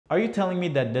Are you telling me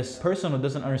that this person who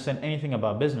doesn't understand anything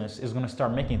about business is gonna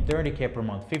start making 30K per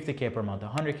month, 50K per month,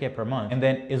 100K per month, and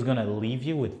then is gonna leave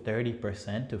you with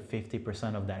 30% to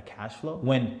 50% of that cash flow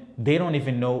when they don't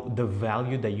even know the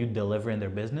value that you deliver in their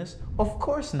business? Of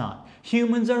course not.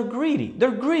 Humans are greedy.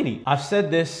 They're greedy. I've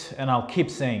said this and I'll keep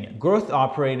saying it. Growth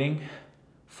operating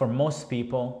for most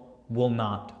people will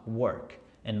not work.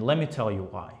 And let me tell you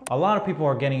why. A lot of people who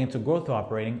are getting into growth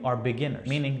operating are beginners,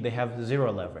 meaning they have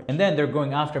zero leverage. And then they're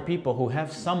going after people who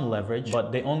have some leverage,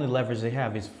 but the only leverage they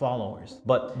have is followers.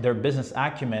 But their business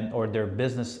acumen or their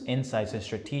business insights and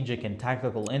strategic and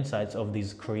tactical insights of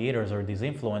these creators or these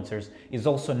influencers is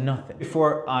also nothing.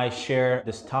 Before I share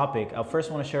this topic, I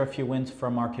first want to share a few wins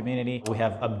from our community. We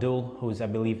have Abdul, who's I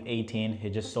believe 18. He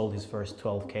just sold his first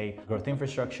 12K growth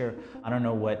infrastructure. I don't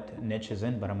know what niche is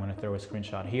in, but I'm going to throw a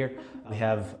screenshot here. We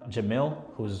have Jamil,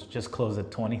 who's just closed a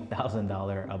 $20,000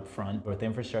 upfront growth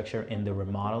infrastructure in the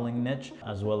remodeling niche,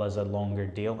 as well as a longer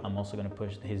deal. I'm also going to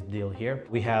push his deal here.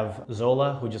 We have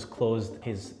Zola, who just closed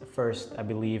his first, I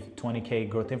believe, 20K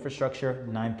growth infrastructure,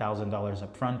 $9,000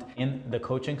 upfront in the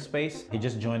coaching space. He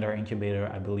just joined our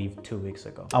incubator, I believe, 2 weeks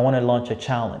ago. I want to launch a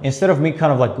challenge. Instead of me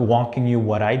kind of like walking you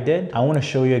what I did, I want to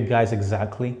show you guys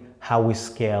exactly how we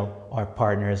scale our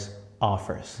partners'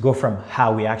 offers. Go from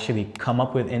how we actually come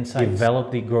up with insights, develop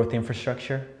the growth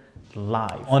infrastructure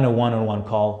live on a one-on-one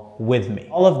call with me.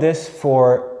 All of this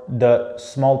for the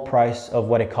small price of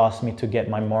what it costs me to get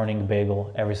my morning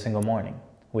bagel every single morning,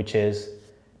 which is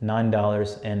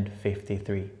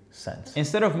 $9.53.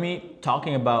 Instead of me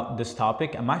talking about this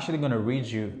topic, I'm actually going to read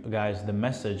you guys the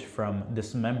message from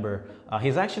this member.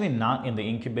 He's actually not in the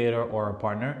incubator or a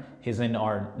partner. He's in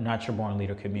our Natural Born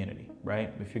Leader community,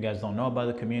 right? If you guys don't know about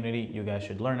the community, you guys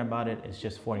should learn about it. It's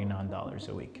just $49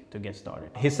 a week to get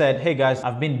started. He said, "Hey guys,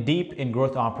 I've been deep in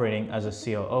growth operating as a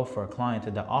COO for a client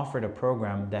that offered a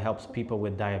program that helps people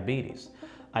with diabetes.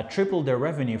 I tripled their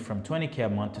revenue from 20K a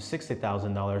month to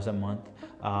 $60,000 a month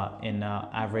in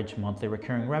average monthly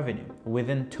recurring revenue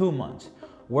within 2 months,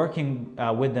 working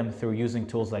with them through using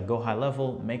tools like Go High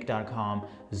Level, Make.com,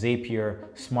 Zapier,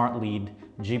 Smart Lead,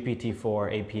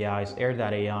 GPT-4 APIs,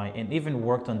 Air.ai, and even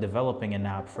worked on developing an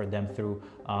app for them through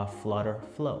Flutter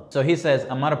Flow." So he says,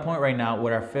 "I'm at a point right now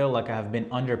where I feel like I have been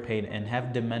underpaid and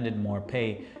have demanded more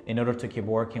pay in order to keep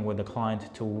working with the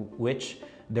client, to which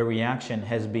the reaction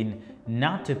has been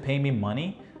not to pay me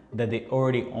money that they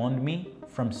already owed me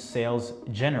from sales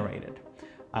generated.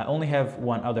 I only have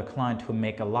one other client who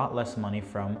make a lot less money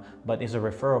from, but is a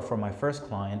referral from my first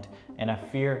client, and I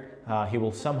fear he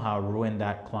will somehow ruin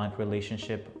that client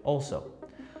relationship also.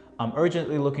 I'm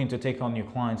urgently looking to take on new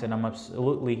clients, and I'm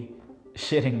absolutely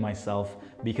shitting myself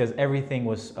because everything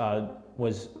was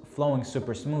flowing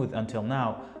super smooth until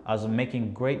now. I was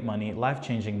making great money,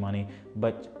 life-changing money,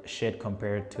 but shit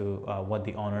compared to what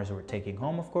the owners were taking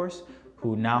home, of course,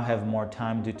 who now have more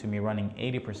time due to me running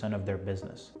 80% of their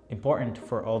business." Important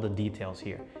for all the details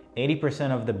here.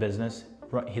 80% of the business,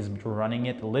 he's running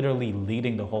it, literally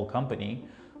leading the whole company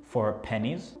for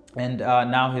pennies. And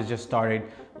now he's just started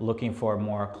looking for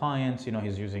more clients. You know,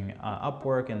 he's using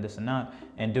Upwork and this and that,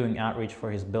 and doing outreach for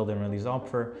his build and release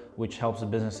offer, which helps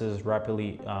businesses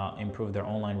rapidly improve their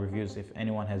online reviews. If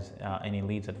anyone has any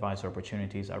leads, advice, or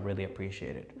opportunities, I really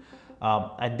appreciate it.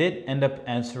 I did end up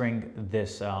answering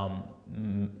this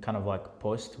kind of like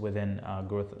post within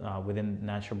within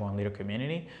Natural Born Leader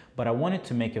community, but I wanted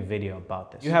to make a video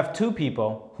about this. You have two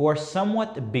people who are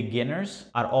somewhat beginners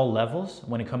at all levels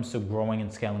when it comes to growing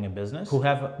and scaling a business, who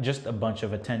have just a bunch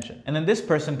of attention. And then this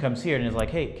person comes here and is like,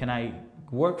 "Hey, can I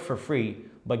work for free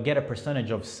but get a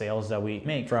percentage of sales that we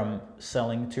make from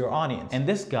selling to your audience?" And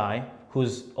this guy,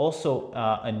 who's also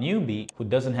a newbie, who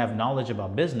doesn't have knowledge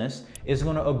about business, is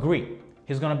going to agree.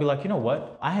 He's going to be like, "You know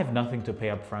what? I have nothing to pay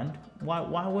up front.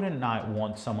 Why wouldn't I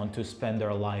want someone to spend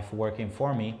their life working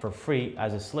for me for free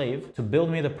as a slave, to build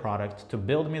me the product, to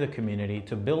build me the community,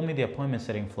 to build me the appointment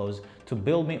setting flows, to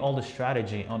build me all the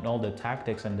strategy and all the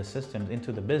tactics and the systems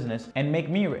into the business and make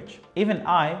me rich?" Even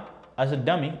I, as a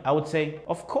dummy, I would say,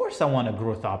 of course I want a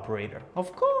growth operator.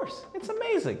 Of course, it's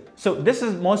amazing. So this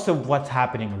is most of what's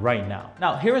happening right now.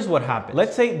 Now, here's what happens.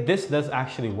 Let's say this does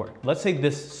actually work. Let's say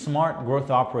this smart growth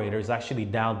operator is actually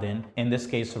dialed in. In this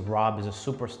case, Rob is a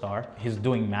superstar. He's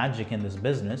doing magic in this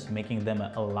business, making them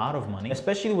a lot of money,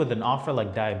 especially with an offer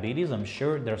like diabetes. I'm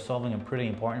sure they're solving a pretty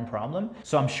important problem.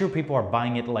 So I'm sure people are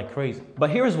buying it like crazy.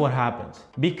 But here's what happens.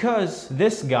 Because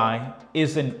this guy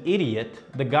is an idiot,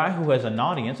 the guy who has an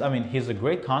audience, I mean, he's a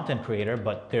great content creator,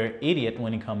 but they're an idiot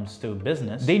when it comes to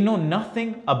business. They know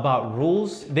nothing about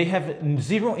rules. They have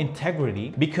zero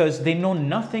integrity because they know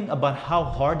nothing about how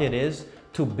hard it is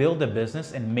to build a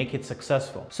business and make it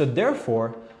successful. So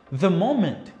therefore, The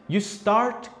moment you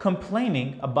start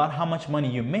complaining about how much money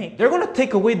you make, they're gonna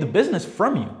take away the business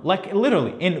from you. Like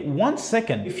literally in 1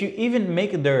 second, if you even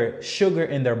make their sugar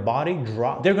in their body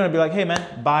drop, they're gonna be like, hey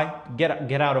man, bye,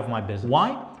 get out of my business.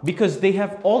 Why? Because they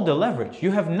have all the leverage.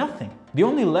 You have nothing. The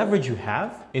only leverage you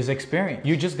have is experience.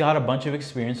 You just got a bunch of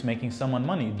experience making someone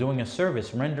money, doing a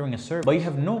service, rendering a service, but you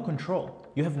have no control.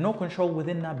 You have no control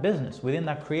within that business, within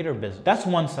that creator business. That's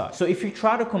one side. So if you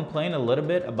try to complain a little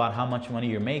bit about how much money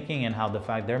you're making and how the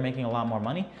fact they're making a lot more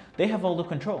money, they have all the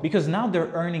control. Because now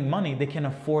they're earning money, they can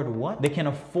afford what? They can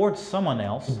afford someone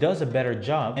else who does a better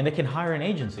job and they can hire an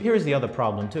agency. Here's the other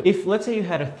problem too. If let's say you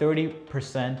had a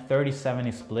 30%,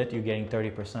 30-70 split, you're getting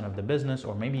 30% of the business,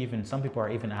 or maybe even some people are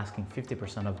even asking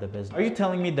 50% of the business. Are you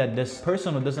telling me that this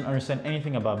person who doesn't understand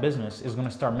anything about business is gonna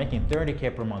start making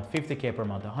 30K per month, 50K per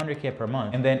month, 100K per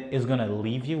month, and then is gonna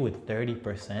leave you with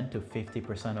 30% to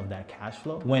 50% of that cash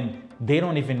flow when they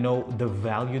don't even know the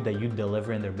value that you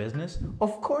deliver in their business?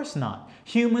 Of course not.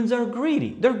 Humans are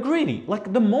greedy. They're greedy.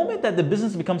 Like the moment that the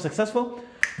business becomes successful,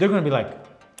 they're gonna be like,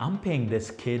 I'm paying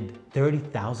this kid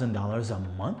 $30,000 a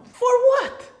month? For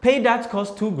what? Paid ads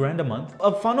cost $2 grand a month.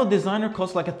 A funnel designer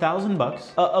costs like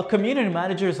 $1,000. A community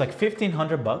manager is like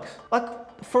 $1,500.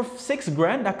 Like for $6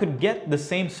 grand, I could get the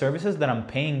same services that I'm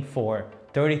paying for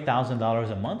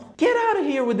 $30,000 a month. Get out of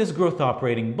here with this growth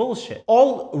operating bullshit.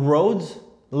 All roads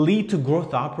lead to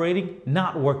growth operating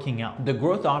not working out. The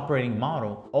growth operating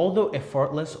model, although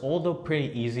effortless, although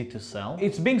pretty easy to sell,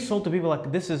 it's being sold to people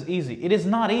like this is easy. It is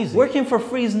not easy. Working for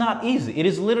free is not easy. It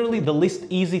is literally the least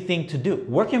easy thing to do.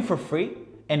 Working for free,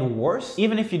 and worse,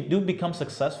 even if you do become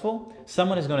successful,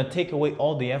 someone is going to take away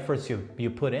all the efforts you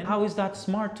put in. How is that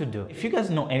smart to do? If you guys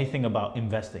know anything about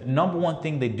investing, number one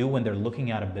thing they do when they're looking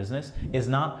at a business is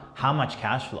not how much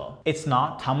cash flow. It's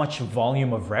not how much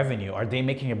volume of revenue. Are they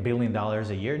making $1 billion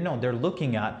a year? No, they're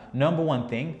looking at number one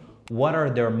thing, what are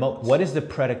their moats? What is the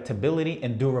predictability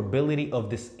and durability of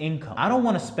this income? I don't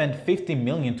want to spend 50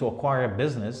 million to acquire a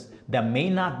business that may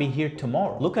not be here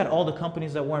tomorrow. Look at all the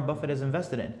companies that Warren Buffett has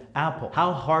invested in. Apple.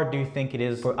 How hard do you think it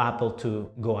is for Apple to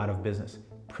go out of business?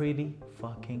 Pretty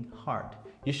fucking hard.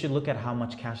 You should look at how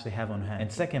much cash they have on hand.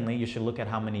 And secondly, you should look at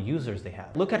how many users they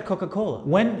have. Look at Coca-Cola.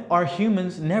 When are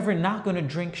humans never not gonna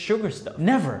drink sugar stuff?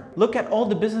 Never. Look at all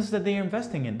the businesses that they're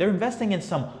investing in. They're investing in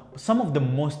some of the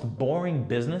most boring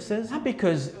businesses, not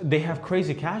because they have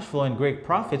crazy cash flow and great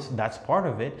profits, that's part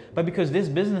of it, but because these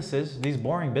businesses, these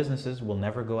boring businesses will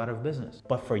never go out of business.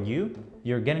 But for you,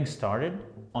 you're getting started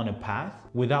on a path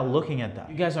without looking at that.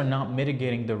 You guys are not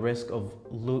mitigating the risk of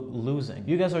losing.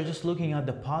 You guys are just looking at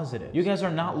the positive. You guys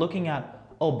are not looking at,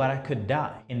 oh, but I could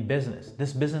die in business.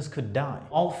 This business could die.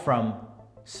 All from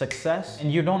success,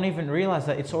 and you don't even realize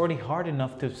that it's already hard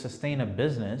enough to sustain a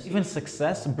business. Even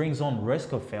success brings on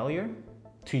risk of failure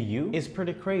to you is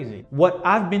pretty crazy. What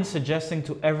I've been suggesting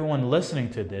to everyone listening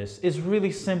to this is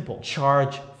really simple.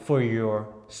 Charge for your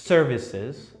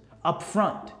services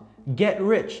upfront. Get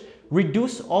rich.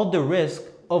 Reduce all the risk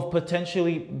of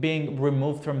potentially being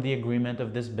removed from the agreement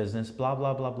of this business, blah,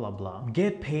 blah, blah, blah, blah.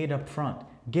 Get paid up front.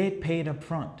 Get paid up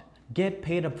front. Get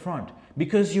paid up front.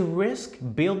 Because you risk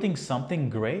building something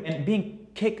great and being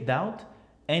kicked out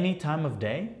any time of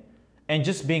day and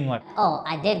just being like, oh,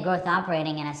 I did growth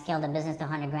operating and I scaled the business to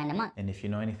 100 grand a month. And if you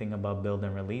know anything about build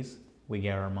and release, we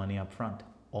get our money up front.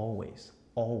 Always,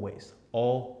 always,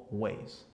 always.